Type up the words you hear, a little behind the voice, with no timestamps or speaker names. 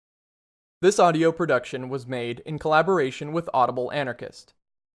This audio production was made in collaboration with Audible Anarchist.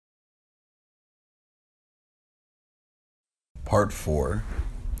 Part 4.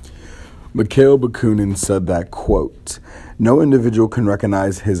 Mikhail Bakunin said that, quote, "No individual can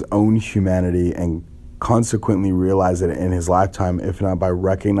recognize his own humanity and consequently realize it in his lifetime, if not by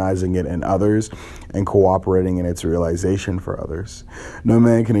recognizing it in others and cooperating in its realization for others. No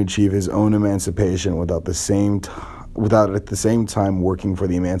man can achieve his own emancipation without at the same time working for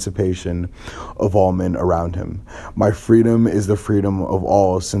the emancipation of all men around him. My freedom is the freedom of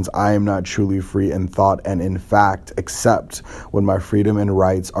all, since I am not truly free in thought and in fact, except when my freedom and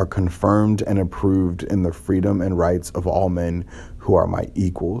rights are confirmed and approved in the freedom and rights of all men who are my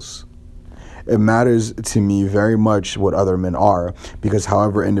equals. It matters to me very much what other men are, because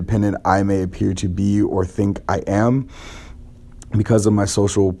however independent I may appear to be or think I am, because of my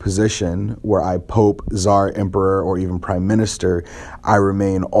social position, where I pope, czar, emperor, or even prime minister, I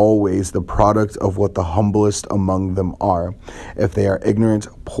remain always the product of what the humblest among them are. If they are ignorant,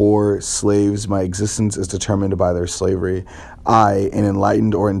 poor, slaves, my existence is determined by their slavery. I, an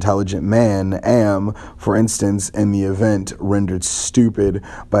enlightened or intelligent man, am, for instance, in the event, rendered stupid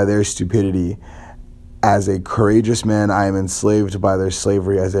by their stupidity. As a courageous man, I am enslaved by their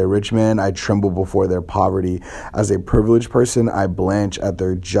slavery. As a rich man, I tremble before their poverty. As a privileged person, I blanch at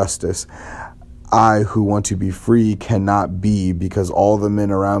their justice. I, who want to be free, cannot be, because all the men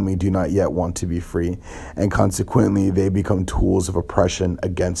around me do not yet want to be free, and consequently they become tools of oppression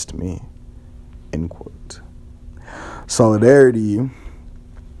against me." End quote. Solidarity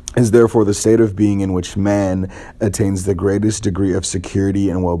is therefore the state of being in which man attains the greatest degree of security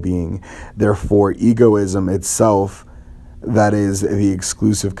and well-being. Therefore, egoism itself, that is, the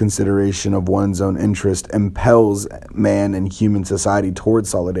exclusive consideration of one's own interest, impels man and human society towards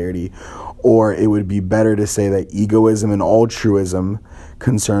solidarity. Or it would be better to say that egoism and altruism,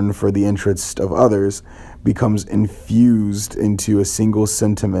 concern for the interest of others, becomes infused into a single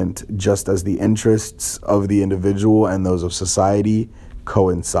sentiment, just as the interests of the individual and those of society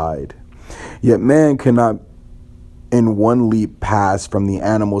coincide. Yet man cannot in one leap pass from the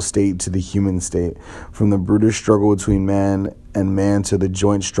animal state to the human state, from the brutish struggle between man and man to the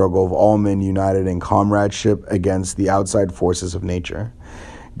joint struggle of all men united in comradeship against the outside forces of nature.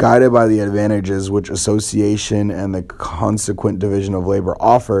 Guided by the advantages which association and the consequent division of labor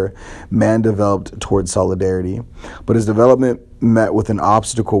offer, man developed towards solidarity. But his development met with an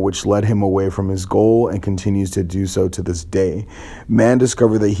obstacle which led him away from his goal and continues to do so to this day. Man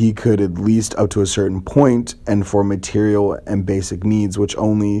discovered that he could, at least up to a certain point, and for material and basic needs, which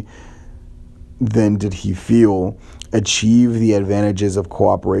only then did he feel, achieve the advantages of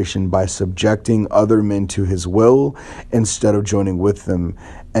cooperation by subjecting other men to his will instead of joining with them.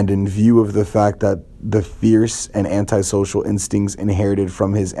 And in view of the fact that the fierce and antisocial instincts inherited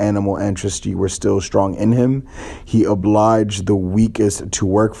from his animal ancestry were still strong in him, he obliged the weakest to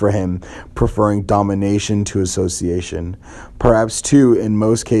work for him, preferring domination to association. Perhaps, too, in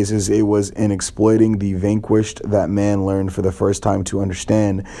most cases, it was in exploiting the vanquished that man learned for the first time to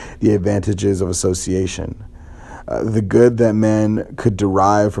understand the advantages of association. The good that man could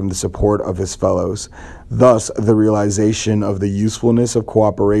derive from the support of his fellows. Thus, the realization of the usefulness of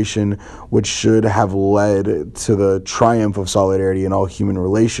cooperation, which should have led to the triumph of solidarity in all human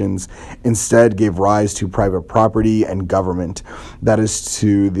relations, instead gave rise to private property and government, that is,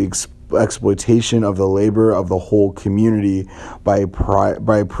 to the exploitation of the labor of the whole community by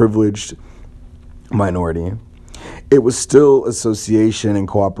a privileged minority. It was still association and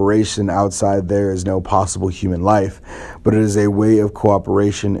cooperation. Outside there is no possible human life, but it is a way of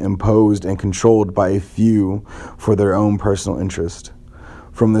cooperation imposed and controlled by a few for their own personal interest.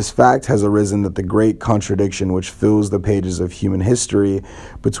 From this fact has arisen that the great contradiction which fills the pages of human history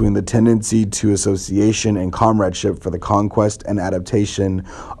between the tendency to association and comradeship for the conquest and adaptation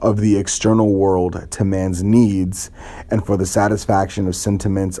of the external world to man's needs and for the satisfaction of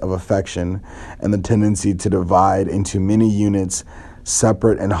sentiments of affection, and the tendency to divide into many units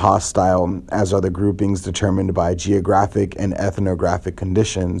separate and hostile, as are the groupings determined by geographic and ethnographic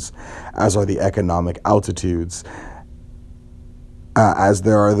conditions, as are the economic altitudes. As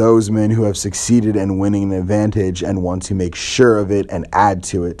there are those men who have succeeded in winning an advantage and want to make sure of it and add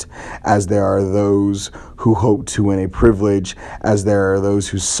to it, as there are those who hope to win a privilege, as there are those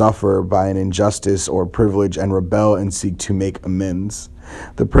who suffer by an injustice or privilege and rebel and seek to make amends.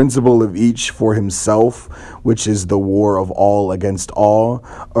 The principle of each for himself, which is the war of all against all,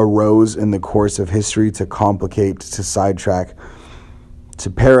 arose in the course of history to complicate, to sidetrack, to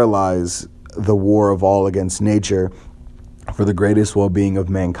paralyze the war of all against nature, for the greatest well-being of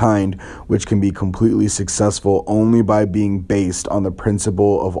mankind, which can be completely successful only by being based on the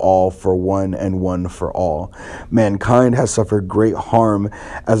principle of all for one and one for all. Mankind has suffered great harm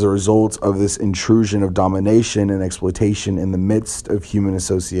as a result of this intrusion of domination and exploitation in the midst of human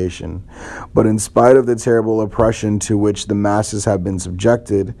association. But in spite of the terrible oppression to which the masses have been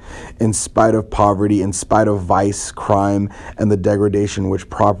subjected, in spite of poverty, in spite of vice, crime, and the degradation which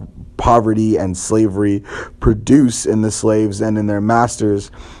poverty and slavery produce in the slaves and in their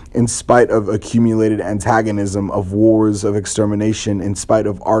masters, in spite of accumulated antagonism, of wars, of extermination, in spite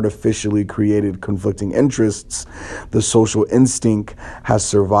of artificially created conflicting interests, the social instinct has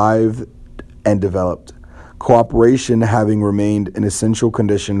survived and developed. Cooperation having remained an essential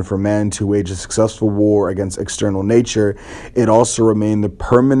condition for man to wage a successful war against external nature, it also remained the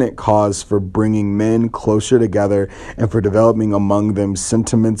permanent cause for bringing men closer together and for developing among them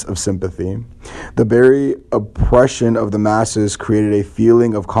sentiments of sympathy. The very oppression of the masses created a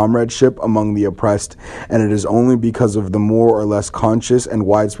feeling of comradeship among the oppressed, and it is only because of the more or less conscious and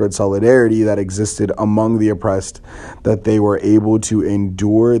widespread solidarity that existed among the oppressed that they were able to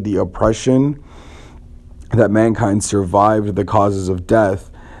endure the oppression, that mankind survived the causes of death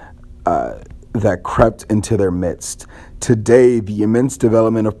that crept into their midst. Today, the immense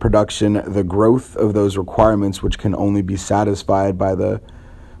development of production, the growth of those requirements which can only be satisfied by the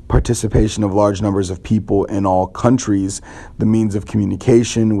participation of large numbers of people in all countries, the means of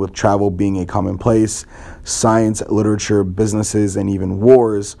communication, with travel being a commonplace, science, literature, businesses, and even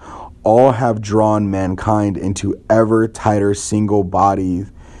wars, all have drawn mankind into ever tighter single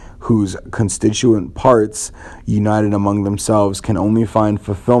bodies whose constituent parts, united among themselves, can only find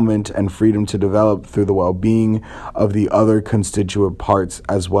fulfillment and freedom to develop through the well-being of the other constituent parts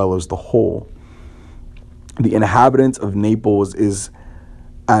as well as the whole. The inhabitants of Naples is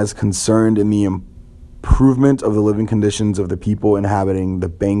as concerned in the improvement of the living conditions of the people inhabiting the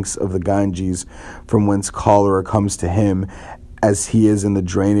banks of the Ganges, from whence cholera comes to him, as he is in the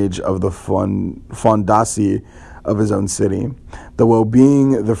drainage of the fondassi of his own city. The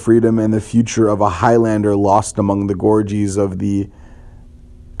well-being, the freedom, and the future of a Highlander lost among the gorges of the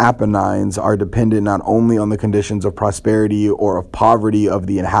Apennines are dependent not only on the conditions of prosperity or of poverty of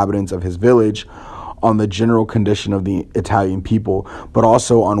the inhabitants of his village, on the general condition of the Italian people, but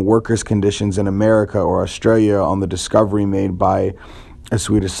also on workers' conditions in America or Australia, on the discovery made by a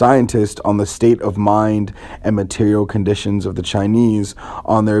Swedish scientist, on the state of mind and material conditions of the Chinese,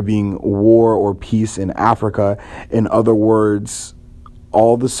 on there being war or peace in Africa. In other words,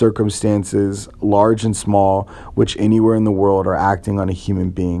 all the circumstances, large and small, which anywhere in the world are acting on a human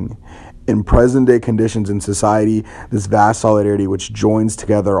being. In present-day conditions in society, this vast solidarity which joins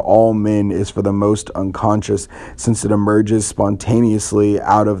together all men is for the most unconscious, since it emerges spontaneously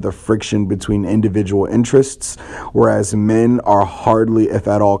out of the friction between individual interests, whereas men are hardly, if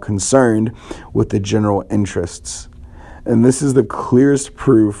at all, concerned with the general interests. And this is the clearest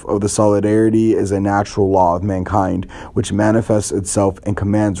proof of the solidarity as a natural law of mankind, which manifests itself and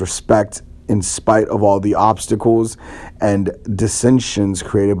commands respect in spite of all the obstacles and dissensions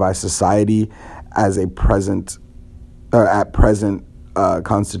created by society as at present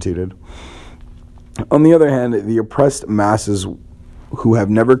constituted. On the other hand, the oppressed masses who have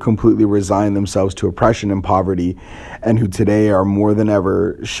never completely resigned themselves to oppression and poverty, and who today are more than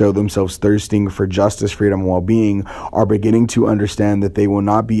ever show themselves thirsting for justice, freedom, and well-being, are beginning to understand that they will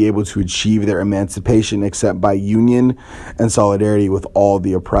not be able to achieve their emancipation except by union and solidarity with all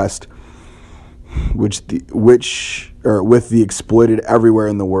the oppressed, with the exploited everywhere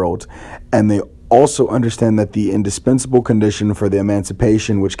in the world. And they also understand that the indispensable condition for the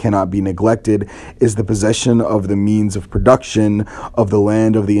emancipation, which cannot be neglected, is the possession of the means of production, of the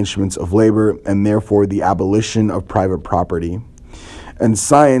land, of the instruments of labor, and therefore the abolition of private property. And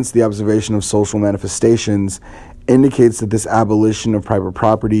science, the observation of social manifestations, indicates that this abolition of private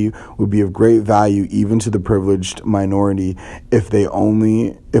property would be of great value even to the privileged minority if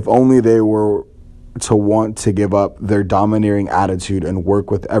only they were to want to give up their domineering attitude and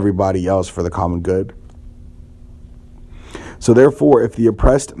work with everybody else for the common good. So therefore, if the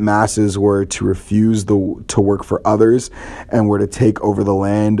oppressed masses were to refuse to work for others and were to take over the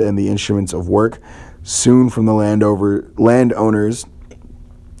land and the instruments of work, soon from the landowners,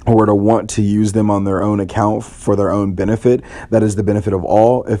 or to want to use them on their own account for their own benefit, that is the benefit of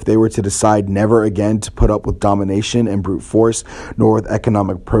all, if they were to decide never again to put up with domination and brute force, nor with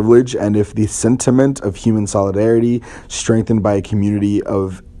economic privilege, and if the sentiment of human solidarity, strengthened by a community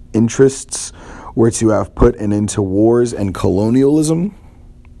of interests, were to have put an end to wars and colonialism,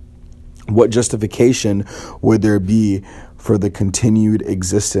 what justification would there be for the continued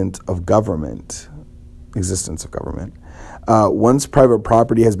existence of government? Once private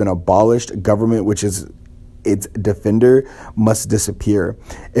property has been abolished, government, which is its defender, must disappear.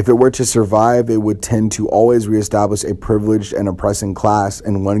 If it were to survive, it would tend to always reestablish a privileged and oppressing class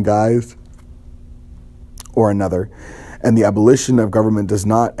in one guise or another. And the abolition of government does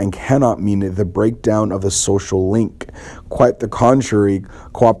not and cannot mean the breakdown of the social link. Quite the contrary,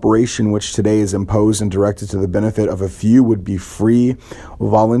 cooperation, which today is imposed and directed to the benefit of a few, would be free,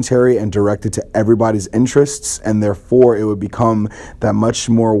 voluntary, and directed to everybody's interests, and therefore it would become that much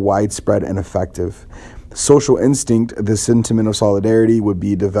more widespread and effective. Social instinct, the sentiment of solidarity, would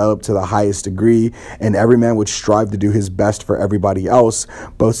be developed to the highest degree, and every man would strive to do his best for everybody else,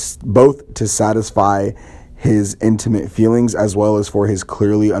 both to satisfy his intimate feelings as well as for his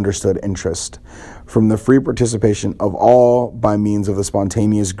clearly understood interest. From the free participation of all by means of the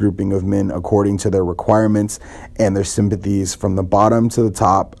spontaneous grouping of men according to their requirements and their sympathies, from the bottom to the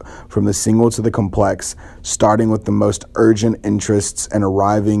top, from the single to the complex, starting with the most urgent interests and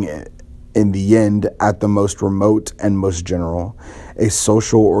arriving in the end at the most remote and most general. A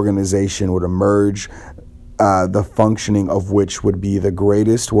social organization would emerge, the functioning of which would be the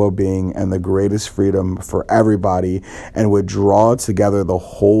greatest well-being and the greatest freedom for everybody, and would draw together the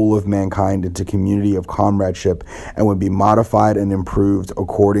whole of mankind into community of comradeship, and would be modified and improved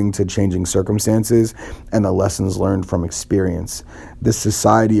according to changing circumstances and the lessons learned from experience. This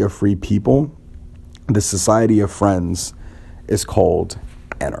society of free people, this society of friends, is called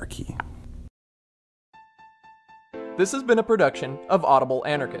anarchy. This has been a production of Audible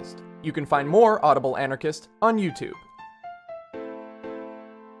Anarchist. You can find more Audible Anarchist on YouTube.